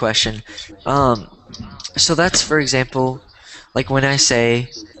 that's a good question. So that's, for example, like when I say,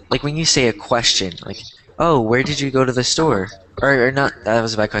 like when you say a question, like, oh, where did you go to the store? Or not, that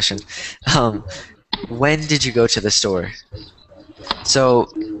was a bad question. When did you go to the store?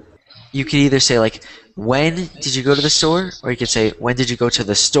 So you could either say like, when did you go to the store? Or you could say, when did you go to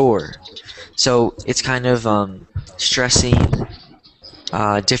the store? So it's kind of stressing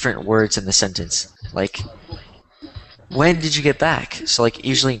different words in the sentence. Like, when did you get back? So like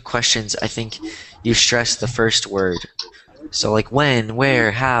usually in questions, I think you stress the first word. So like when,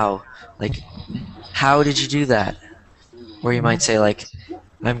 where, how. Like, how did you do that? Or you might say like,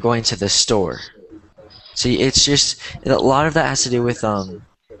 I'm going to the store. So it's just, a lot of that has to do with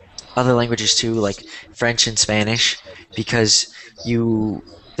other languages too, like French and Spanish, because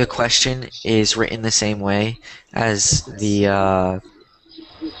the question is written the same way as the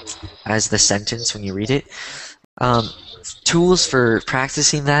sentence when you read it. Tools for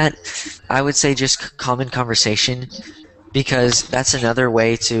practicing that, I would say just common conversation, because that's another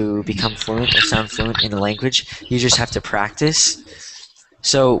way to become fluent or sound fluent in a language. You just have to practice.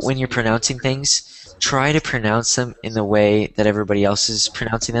 So when you're pronouncing things, try to pronounce them in the way that everybody else is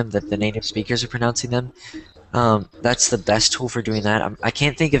pronouncing them, that the native speakers are pronouncing them. That's the best tool for doing that. I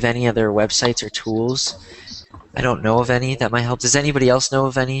can't think of any other websites or tools. I don't know of any that might help. Does anybody else know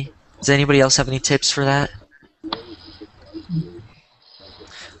of any? Does anybody else have any tips for that?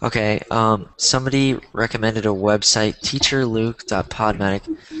 Okay, somebody recommended a website, teacherluke.podmatic.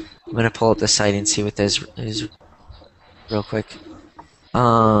 I'm gonna pull up the site and see what this is real quick.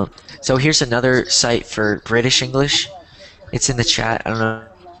 So here's another site for British English. It's in the chat. I don't know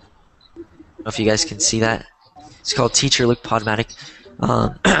if you guys can see that. It's called Teacher Luke Podmatic.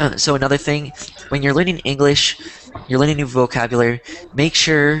 So another thing, when you're learning English, you're learning new vocabulary, make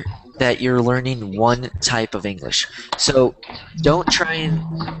sure that you're learning one type of English. So don't try and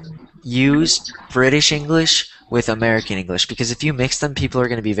use British English with American English, because if you mix them, people are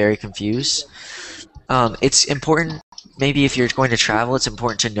going to be very confused. It's important, maybe if you're going to travel, it's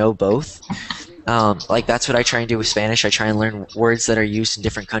important to know both. Like that's what I try and do with Spanish. I try and learn words that are used in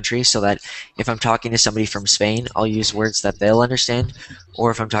different countries, so that if I'm talking to somebody from Spain, I'll use words that they'll understand,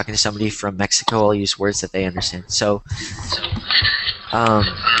 or if I'm talking to somebody from Mexico, I'll use words that they understand. So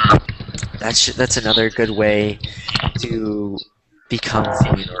that's another good way to become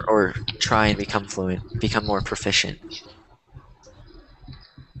fluent, or try and become fluent, become more proficient.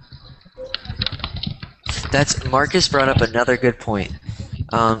 Marcus brought up another good point.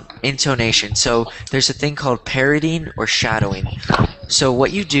 Intonation. So there's a thing called parroting or shadowing. So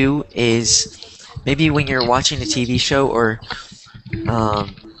what you do is, maybe when you're watching a TV show, or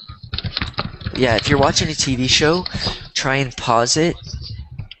yeah, if you're watching a TV show, try and pause it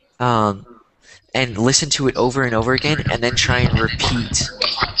and listen to it over and over again, and then try and repeat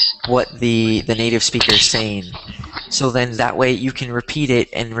what the native speaker is saying. So then that way you can repeat it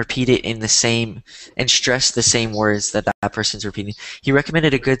in the same, and stress the same words that that person's repeating. He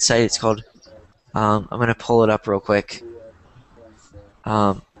recommended a good site. It's called, I'm going to pull it up real quick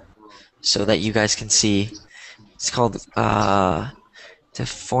so that you guys can see. It's called the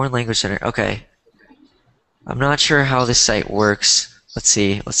Foreign Language Center. Okay. I'm not sure how this site works. Let's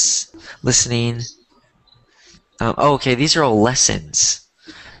see. Listening. Oh, okay. These are all lessons.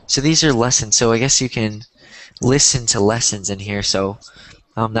 So these are lessons. So I guess you can listen to lessons in here. So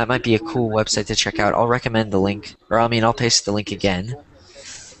that might be a cool website to check out. I'll recommend the link, or I mean, I'll paste the link again.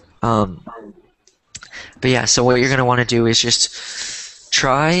 But yeah, so what you're going to want to do is just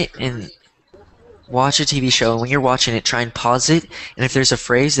try and watch a TV show, and when you're watching it, try and pause it, and if there's a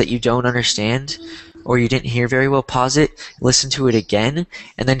phrase that you don't understand or you didn't hear very well, pause it, listen to it again,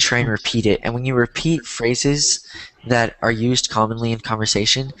 and then try and repeat it. And when you repeat phrases that are used commonly in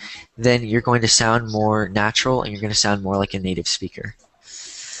conversation, then you're going to sound more natural, and you're going to sound more like a native speaker.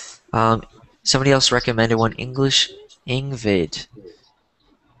 Somebody else recommended one, Engvid.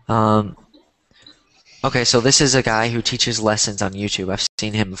 Okay, so this is a guy who teaches lessons on YouTube. I've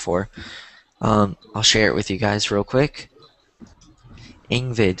seen him before. I'll share it with you guys real quick.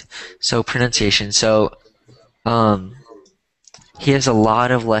 Engvid. So pronunciation. So he has a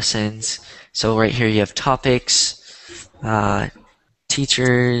lot of lessons. So right here you have topics,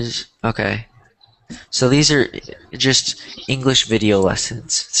 teachers. Okay. So these are just English video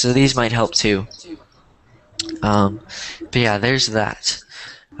lessons. So these might help too. But yeah, there's that.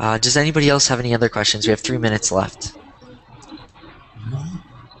 Does anybody else have any other questions? We have 3 minutes left.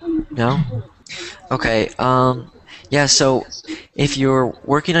 No? Okay. Yeah, so if you're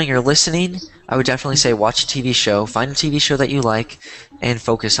working on your listening, I would definitely say watch a TV show. Find a TV show that you like and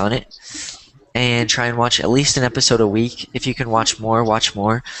focus on it. And try and watch at least an episode a week. If you can watch more, watch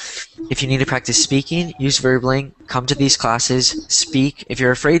more. If you need to practice speaking, use Verbling. Come to these classes, speak. If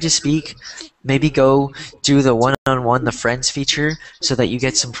you're afraid to speak, maybe go do the one-on-one, the friends feature, so that you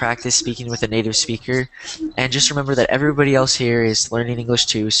get some practice speaking with a native speaker. And just remember that everybody else here is learning English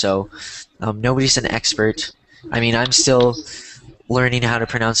too, so nobody's an expert. I mean, I'm still learning how to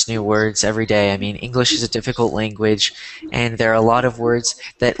pronounce new words every day. I mean, English is a difficult language, and there are a lot of words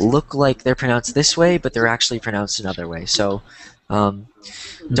that look like they're pronounced this way, but they're actually pronounced another way. So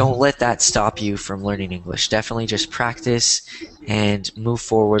don't let that stop you from learning English. Definitely just practice and move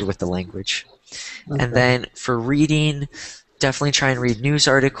forward with the language. Okay. And then for reading, definitely try and read news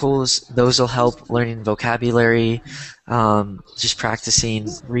articles. Those will help learning vocabulary, just practicing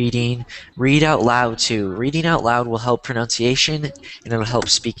reading. Read out loud too. Reading out loud will help pronunciation, and it'll help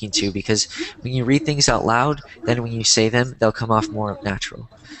speaking too, because when you read things out loud, then when you say them, they'll come off more natural.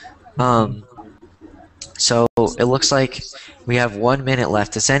 So it looks like we have 1 minute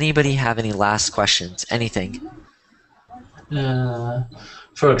left. Does anybody have any last questions? Anything?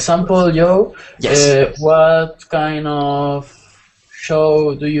 For example, Joe, yes. What kind of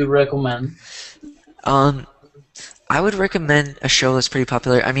show do you recommend? I would recommend a show that's pretty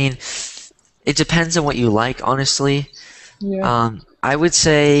popular. I mean, it depends on what you like, honestly. Yeah. I would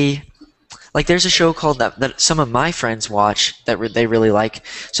say, like, there's a show called that some of my friends watch that they really like.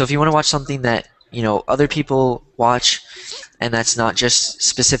 So if you want to watch something that, you know, other people watch, and that's not just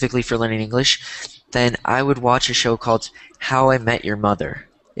specifically for learning English, then I would watch a show called How I Met Your Mother.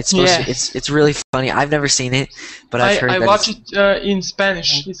 It's supposed to, it's really funny. I've never seen it, but I've heard that. I watch it in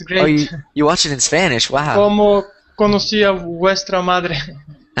Spanish. It's great. Oh, you watch it in Spanish? Wow. Como conocí a vuestra madre.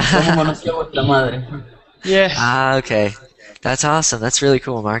 Como conocí a vuestra madre. Yeah. Ah, okay. That's awesome. That's really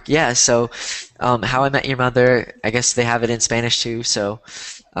cool, Mark. Yeah, so How I Met Your Mother, I guess they have it in Spanish too, so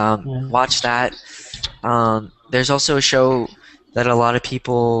watch that. There's also a show that a lot of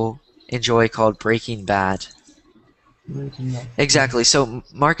people enjoy called Breaking Bad. Exactly. So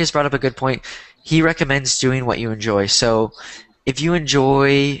Marcus brought up a good point. He recommends doing what you enjoy. So if you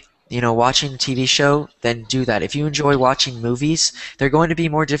enjoy, you know, watching a TV show, then do that. If you enjoy watching movies, they're going to be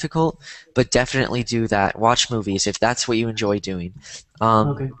more difficult, but definitely do that. Watch movies if that's what you enjoy doing.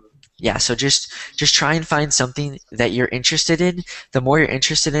 Okay. Yeah, so just try and find something that you're interested in. The more you're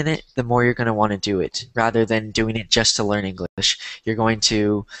interested in it, the more you're going to want to do it, rather than doing it just to learn English. You're going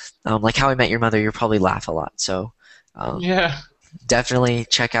to, like How I Met Your Mother, you'll probably laugh a lot. So yeah. Definitely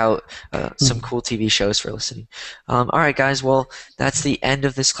check out some cool TV shows for listening. All right, guys. Well, that's the end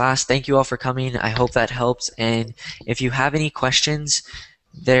of this class. Thank you all for coming. I hope that helped. And if you have any questions,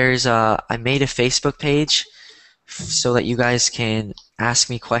 there's I made a Facebook page so that you guys can ask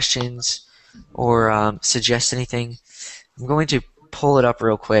me questions or suggest anything. I'm going to pull it up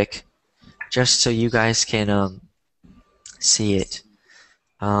real quick just so you guys can see it.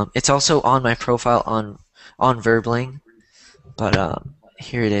 It's also on my profile on Verbling. But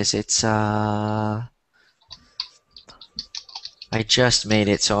here it is. It's I just made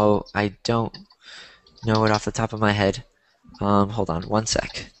it, so I don't know it off the top of my head. Hold on, 1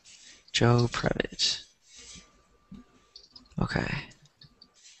 sec. Joe Previtt. Okay.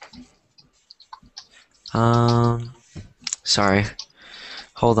 Sorry.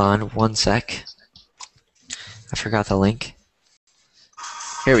 Hold on, 1 sec. I forgot the link.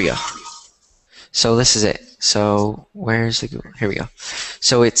 Here we go. So this is it. So where's the Google? Here we go.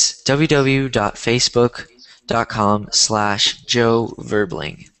 So it's www.facebook.com/Joe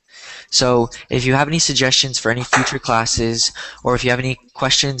Verbling. So if you have any suggestions for any future classes, or if you have any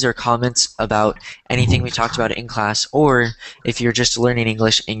questions or comments about anything we talked about in class, or if you're just learning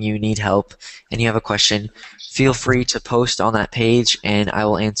English and you need help and you have a question, feel free to post on that page and I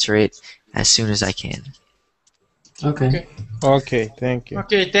will answer it as soon as I can. Okay. Okay, thank you.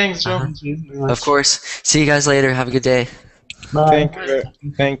 Okay, thanks, Joe. Of course. See you guys later. Have a good day. Bye.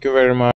 Thank you very much.